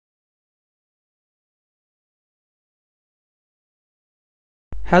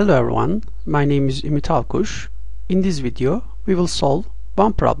Hello everyone, my name is Ümit Alkuş. In this video, we will solve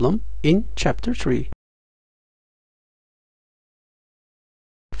one problem in Chapter 3.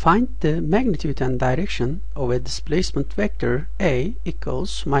 Find the magnitude and direction of a displacement vector A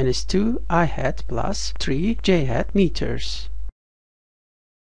equals minus 2 I hat plus 3 j hat meters.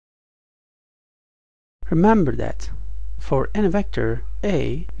 Remember that for any vector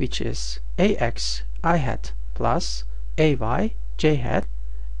A, which is ax I hat plus ay j hat,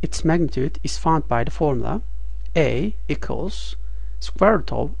 its magnitude is found by the formula A equals square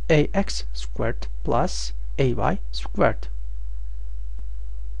root of ax squared plus ay squared.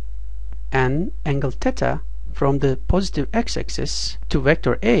 And angle theta from the positive x-axis to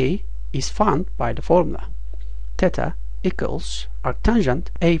vector A is found by the formula theta equals arctangent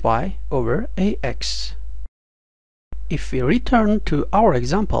ay over ax. If we return to our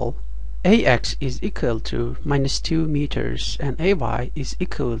example, ax is equal to minus 2 meters and ay is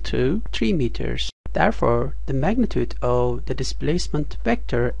equal to 3 meters. Therefore, the magnitude of the displacement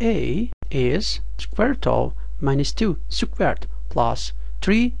vector A is square root of minus 2 squared plus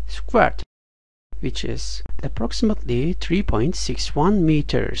 3 squared, which is approximately 3.61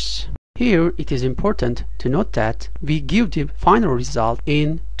 meters. Here it is important to note that we give the final result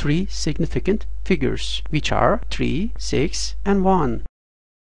in three significant figures, which are 3, 6 and 1.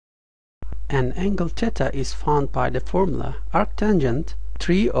 And angle theta is found by the formula arctangent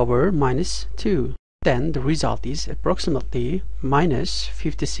 3 over minus 2. Then the result is approximately minus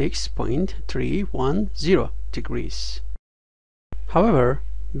 56.310 degrees. However,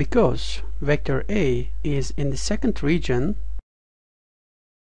 because vector A is in the second region,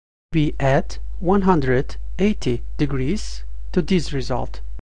 we add 180 degrees to this result.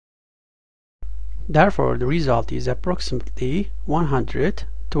 Therefore, the result is approximately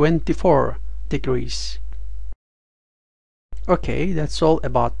 124 degrees. Okay, that's all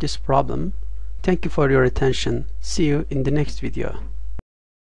about this problem. Thank you for your attention. See you in the next video.